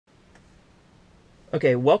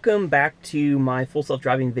Okay, welcome back to my full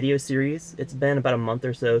self-driving video series. It's been about a month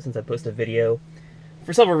or so since I posted a video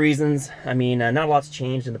for several reasons. I mean, not a lot's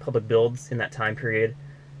changed in the public builds in that time period.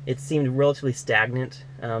 It seemed relatively stagnant,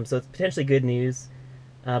 so it's potentially good news.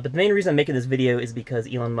 But the main reason I'm making this video is because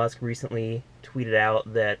Elon Musk recently tweeted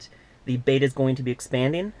out that the beta is going to be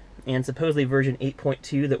expanding, and supposedly version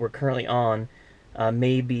 8.2 that we're currently on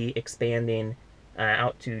may be expanding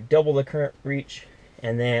out to double the current reach,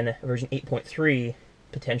 and then version 8.3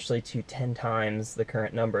 potentially to 10 times the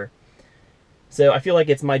current number. So I feel like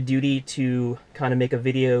it's my duty to kind of make a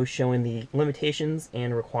video showing the limitations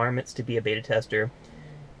and requirements to be a beta tester,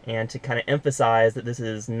 and to kind of emphasize that this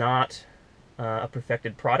is not a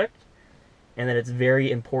perfected product, and that it's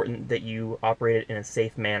very important that you operate it in a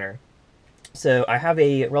safe manner. So I have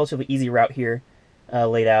a relatively easy route here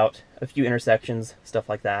laid out, a few intersections, stuff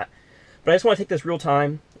like that. But I just want to take this real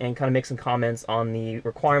time and kind of make some comments on the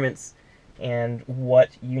requirements and what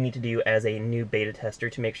you need to do as a new beta tester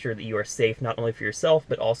to make sure that you are safe not only for yourself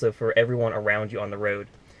but also for everyone around you on the road.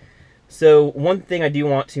 So one thing I do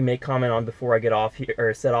want to make comment on before I get off here,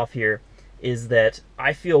 or set off here, is that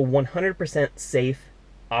I feel 100% safe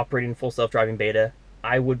operating full self-driving beta.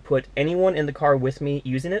 I would put anyone in the car with me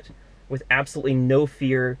using it with absolutely no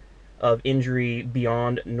fear of injury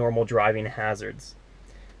beyond normal driving hazards.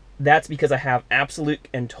 That's because I have absolute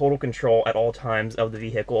and total control at all times of the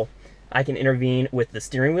vehicle. I can intervene with the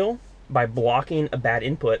steering wheel by blocking a bad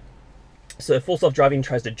input. So if full self-driving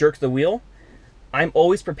tries to jerk the wheel, I'm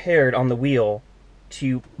always prepared on the wheel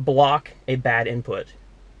to block a bad input.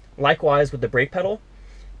 Likewise with the brake pedal,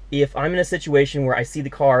 if I'm in a situation where I see the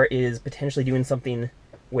car is potentially doing something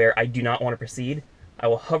where I do not want to proceed, I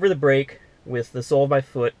will hover the brake with the sole of my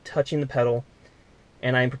foot touching the pedal,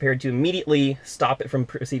 and I'm prepared to immediately stop it from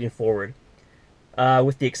proceeding forward.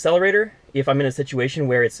 With the accelerator, if I'm in a situation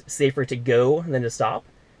where it's safer to go than to stop,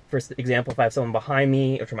 for example, if I have someone behind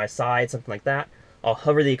me or to my side, something like that, I'll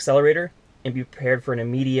hover the accelerator and be prepared for an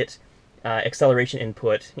immediate acceleration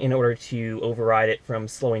input in order to override it from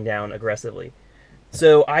slowing down aggressively.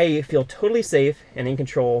 So I feel totally safe and in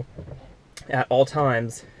control at all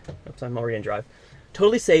times. Oops, I'm already in drive.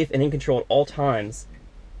 Totally safe and in control at all times,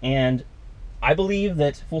 and I believe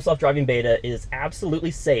that full self-driving beta is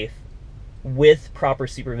absolutely safe with proper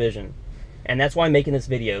supervision. And that's why I'm making this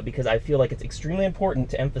video, because I feel like it's extremely important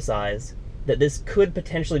to emphasize that this could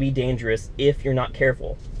potentially be dangerous if you're not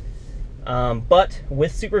careful. But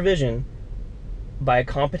with supervision by a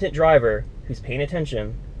competent driver who's paying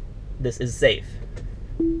attention, this is safe.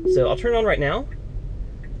 So I'll turn it on right now.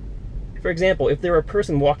 For example, if there were a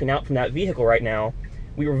person walking out from that vehicle right now,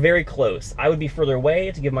 we were very close, I would be further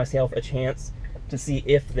away to give myself a chance to see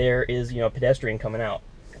if there is, a pedestrian coming out.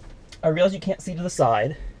 I realize you can't see to the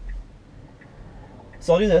side,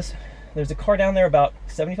 so I'll do this. There's a car down there about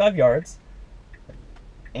 75 yards,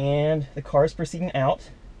 and the car is proceeding out.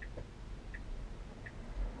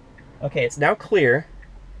 Okay, it's now clear.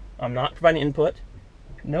 I'm not providing input,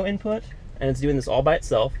 no input, and it's doing this all by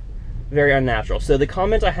itself. Very unnatural. So the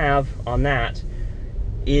comment I have on that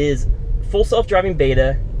is full self-driving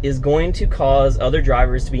beta is going to cause other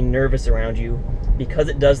drivers to be nervous around you because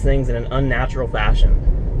it does things in an unnatural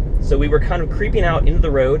fashion. So we were kind of creeping out into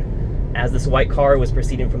the road as this white car was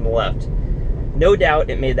proceeding from the left. No doubt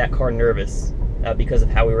it made that car nervous because of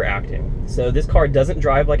how we were acting. So this car doesn't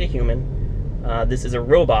drive like a human. This is a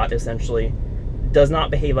robot, essentially. Does not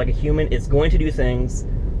behave like a human. It's going to do things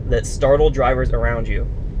that startle drivers around you.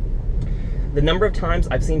 The number of times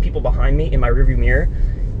I've seen people behind me in my rearview mirror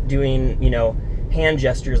doing, hand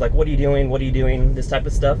gestures like, what are you doing? What are you doing? This type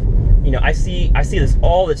of stuff. I see this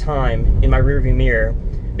all the time in my rearview mirror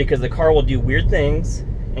because the car will do weird things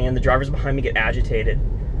and the drivers behind me get agitated.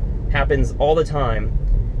 Happens all the time.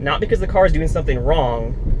 Not because the car is doing something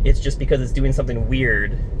wrong, it's just because it's doing something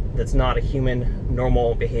weird that's not a human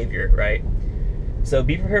normal behavior, right? So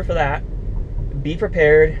be prepared for that. Be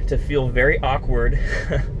prepared to feel very awkward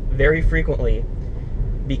very frequently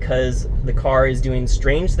because the car is doing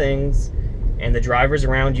strange things and the drivers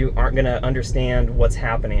around you aren't going to understand what's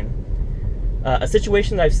happening. A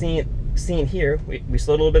situation that I've seen here, we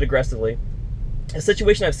slowed a little bit aggressively. A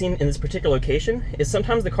situation I've seen in this particular location is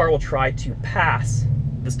sometimes the car will try to pass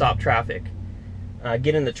the stop traffic,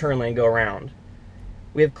 get in the turn lane, go around.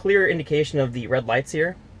 We have clear indication of the red lights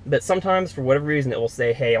here, but sometimes for whatever reason it will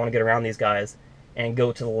say, hey, I want to get around these guys and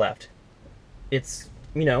go to the left. It's,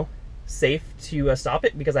 safe to stop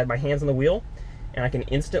it because I have my hands on the wheel and I can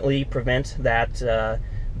instantly prevent that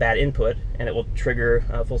bad input, and it will trigger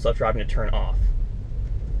full self-driving to turn off.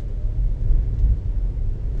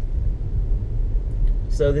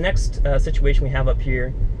 So the next situation we have up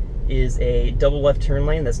here is a double left turn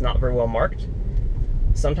lane that's not very well marked.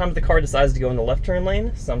 Sometimes the car decides to go in the left turn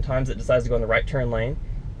lane, sometimes it decides to go in the right turn lane.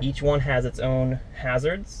 Each one has its own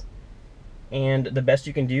hazards, and the best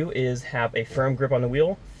you can do is have a firm grip on the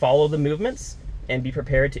wheel, follow the movements, and be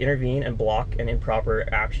prepared to intervene and block an improper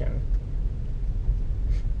action.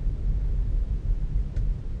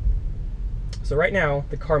 So right now,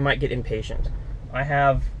 the car might get impatient. I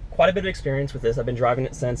have quite a bit of experience with this. I've been driving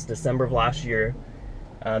it since December of last year,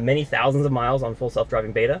 many thousands of miles on full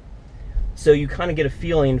self-driving beta. So you kind of get a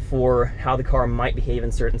feeling for how the car might behave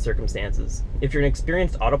in certain circumstances. If you're an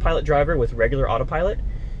experienced autopilot driver with regular autopilot,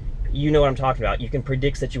 you know what I'm talking about. You can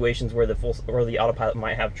predict situations where the autopilot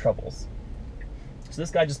might have troubles. So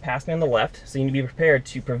this guy just passed me on the left, so you need to be prepared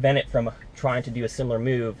to prevent it from trying to do a similar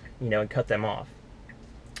move, and cut them off.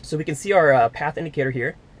 So we can see our path indicator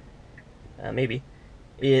here. Maybe.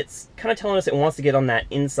 It's kind of telling us it wants to get on that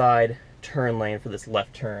inside turn lane for this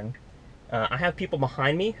left turn. I have people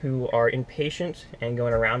behind me who are impatient and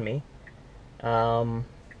going around me. So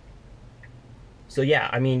yeah,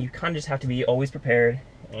 I mean, you kind of just have to be always prepared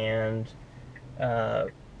and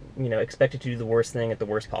expect it to do the worst thing at the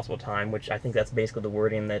worst possible time, which I think that's basically the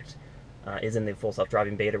wording that is in the full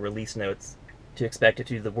self-driving beta release notes, to expect it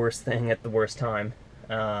to do the worst thing at the worst time.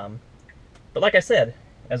 But like I said,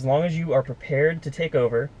 as long as you are prepared to take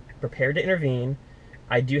over, prepared to intervene,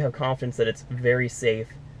 I do have confidence that it's very safe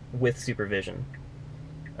with supervision.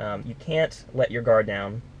 You can't let your guard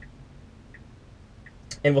down.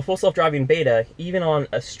 And with full self-driving beta, even on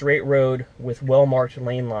a straight road with well-marked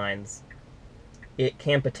lane lines, it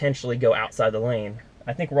can potentially go outside the lane.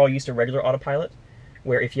 I think we're all used to regular autopilot,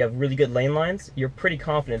 where if you have really good lane lines, you're pretty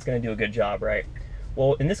confident it's going to do a good job, right?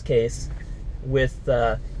 Well, in this case, with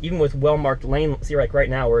even with well-marked lane, see, like right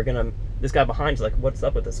now, this guy behind is like, what's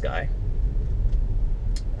up with this guy?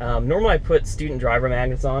 Normally I put student driver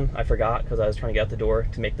magnets on. I forgot because I was trying to get out the door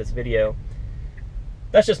to make this video.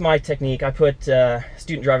 That's just my technique. I put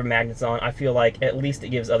student driver magnets on. I feel like at least it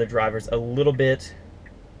gives other drivers a little bit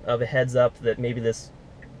of a heads up that maybe this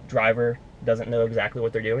driver doesn't know exactly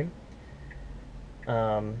what they're doing.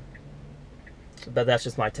 But that's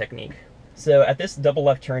just my technique. So at this double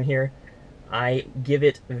left turn here, I give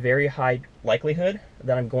it very high likelihood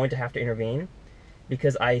that I'm going to have to intervene,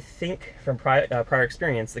 because I think from prior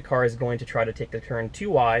experience, the car is going to try to take the turn too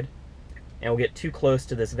wide and will get too close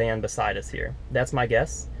to this van beside us here. That's my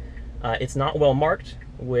guess. It's not well marked,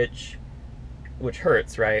 which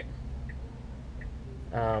hurts, right?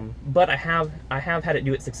 But I have had it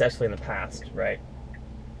do it successfully in the past, right?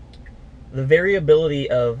 The variability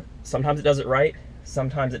of sometimes it does it right,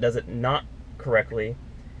 sometimes it does it not correctly.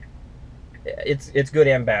 It's good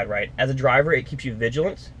and bad, right? As a driver, it keeps you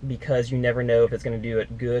vigilant because you never know if it's going to do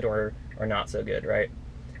it good or not so good, right?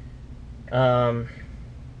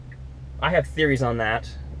 I have theories on that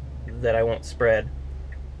I won't spread,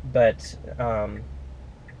 but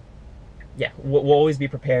yeah, we'll always be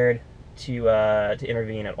prepared to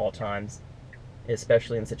intervene at all times,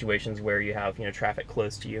 especially in situations where you have traffic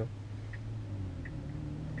close to you.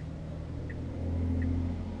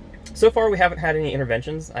 So far, we haven't had any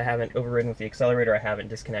interventions. I haven't overridden with the accelerator. I haven't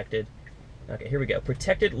disconnected. Okay, here we go.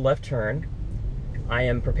 Protected left turn. I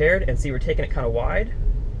am prepared, and see, we're taking it kind of wide.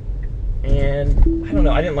 And I don't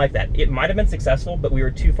know, I didn't like that. It might have been successful, but we were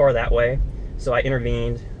too far that way. So I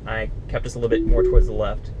intervened. I kept us a little bit more towards the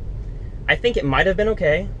left. I think it might have been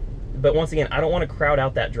okay, but once again, I don't want to crowd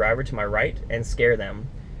out that driver to my right and scare them.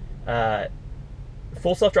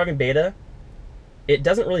 Full self-driving beta, it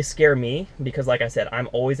doesn't really scare me because, like I said, I'm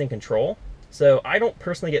always in control. So I don't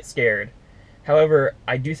personally get scared. However,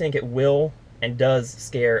 I do think it will and does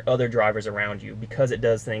scare other drivers around you because it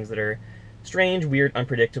does things that are strange, weird,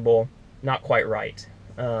 unpredictable, not quite right.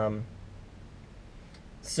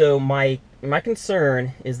 So my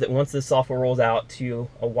concern is that once this software rolls out to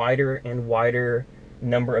a wider and wider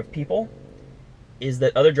number of people, is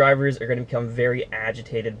that other drivers are going to become very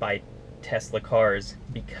agitated by Tesla cars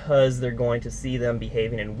because they're going to see them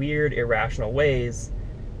behaving in weird, irrational ways.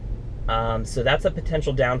 So that's a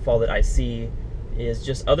potential downfall that I see, is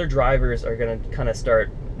just other drivers are going to kind of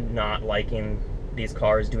start not liking these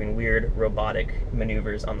cars doing weird robotic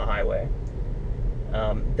maneuvers on the highway.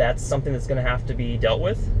 That's something that's going to have to be dealt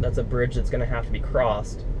with. That's a bridge that's going to have to be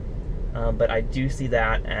crossed. But I do see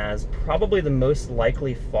that as probably the most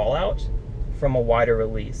likely fallout from a wider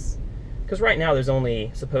release. Because right now there's only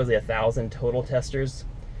supposedly 1,000 total testers.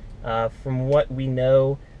 From what we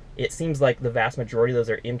know, it seems like the vast majority of those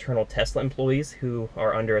are internal Tesla employees who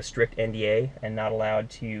are under a strict NDA and not allowed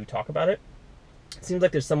to talk about it. It seems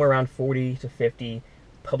like there's somewhere around 40 to 50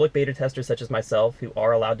 public beta testers such as myself who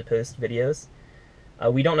are allowed to post videos.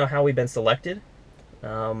 We don't know how we've been selected.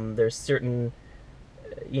 There's certain,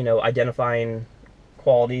 identifying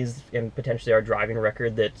qualities and potentially our driving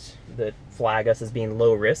record that flag us as being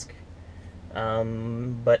low risk.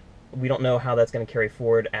 But we don't know how that's going to carry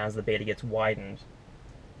forward as the beta gets widened.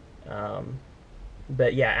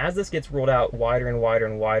 But yeah, as this gets rolled out wider and wider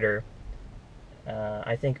and wider,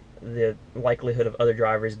 I think the likelihood of other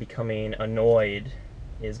drivers becoming annoyed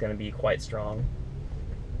is going to be quite strong.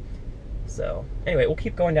 So anyway, we'll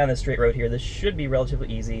keep going down this straight road here. This should be relatively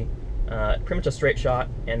easy. Pretty much a straight shot,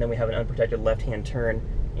 and then we have an unprotected left-hand turn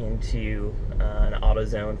into an auto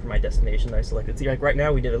zone for my destination that I selected. See, like right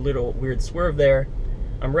now we did a little weird swerve there.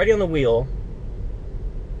 I'm ready on the wheel,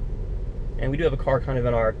 and we do have a car kind of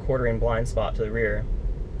in our quarter-inch blind spot to the rear.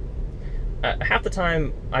 Half the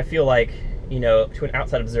time I feel like, to an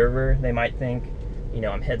outside observer, they might think,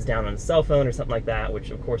 I'm heads down on a cell phone or something like that,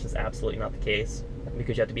 which of course is absolutely not the case,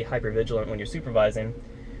 because you have to be hyper vigilant when you're supervising.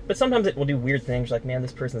 But sometimes it will do weird things, like, man,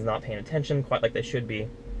 this person's not paying attention quite like they should be.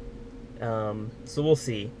 So we'll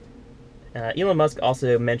see. Elon Musk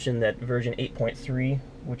also mentioned that version 8.3,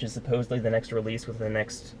 which is supposedly the next release within the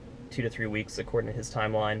next 2 to 3 weeks, according to his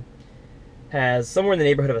timeline, has somewhere in the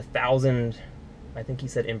neighborhood of 1,000, I think he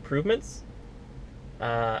said, improvements.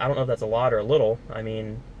 I don't know if that's a lot or a little. I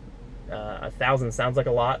mean, 1,000 sounds like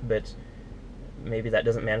a lot, but maybe that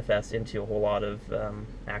doesn't manifest into a whole lot of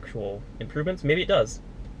actual improvements. Maybe it does.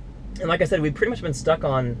 And like I said, we've pretty much been stuck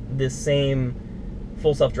on this same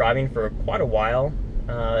full self-driving for quite a while.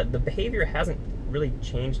 The behavior hasn't really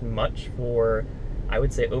changed much for, I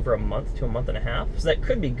would say, over a month to a month and a half. So that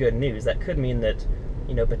could be good news. That could mean that,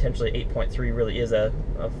 potentially 8.3 really is a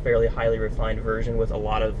fairly highly refined version with a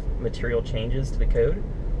lot of material changes to the code.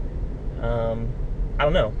 I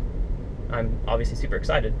don't know. I'm obviously super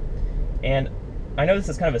excited. And I know this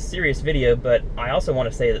is kind of a serious video, but I also want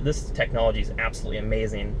to say that this technology is absolutely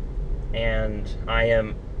amazing. And I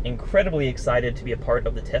am incredibly excited to be a part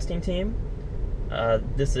of the testing team.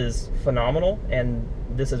 This is phenomenal, and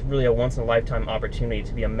this is really a once-in-a-lifetime opportunity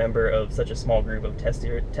to be a member of such a small group of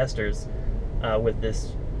testers with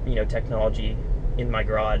this, technology in my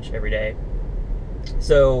garage every day.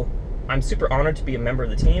 So I'm super honored to be a member of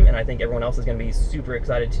the team, and I think everyone else is going to be super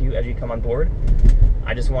excited too as you come on board.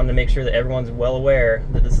 I just wanted to make sure that everyone's well aware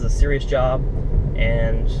that this is a serious job,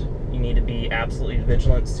 and you need to be absolutely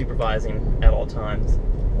vigilant, supervising at all times.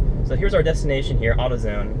 So here's our destination here,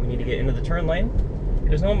 AutoZone. We need to get into the turn lane.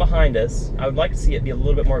 There's no one behind us. I would like to see it be a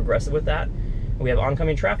little bit more aggressive with that. We have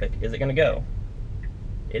oncoming traffic. Is it going to go?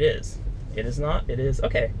 It is. It is not. It is.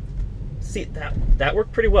 Okay. See, that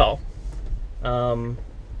worked pretty well.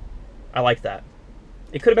 I like that.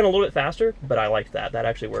 It could have been a little bit faster, but I liked that. That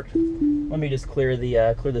actually worked. Let me just clear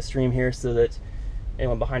the stream here so that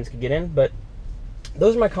anyone behind us could get in. But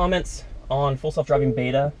those are my comments on Full Self-Driving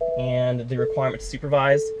Beta and the requirement to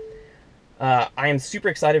supervise. I am super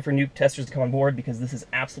excited for new testers to come on board because this is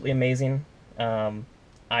absolutely amazing.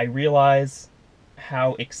 I realize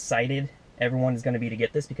how excited everyone is going to be to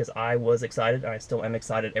get this, because I was excited, and I still am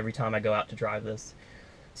excited every time I go out to drive this.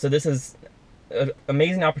 So this is an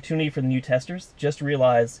amazing opportunity for the new testers. Just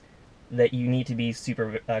realize that you need to be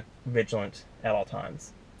super vigilant at all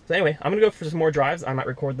times. So anyway, I'm going to go for some more drives. I might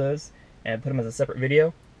record those and put them as a separate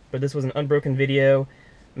video. But this was an unbroken video.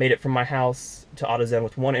 Made it from my house to AutoZone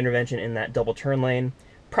with one intervention in that double turn lane.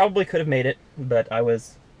 Probably could have made it, but I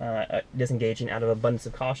was disengaging out of abundance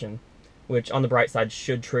of caution, which on the bright side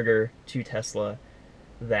should trigger to Tesla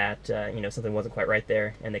that something wasn't quite right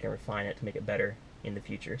there, and they can refine it to make it better in the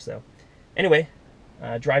future. So anyway,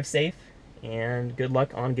 drive safe, and good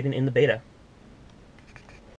luck on getting in the beta.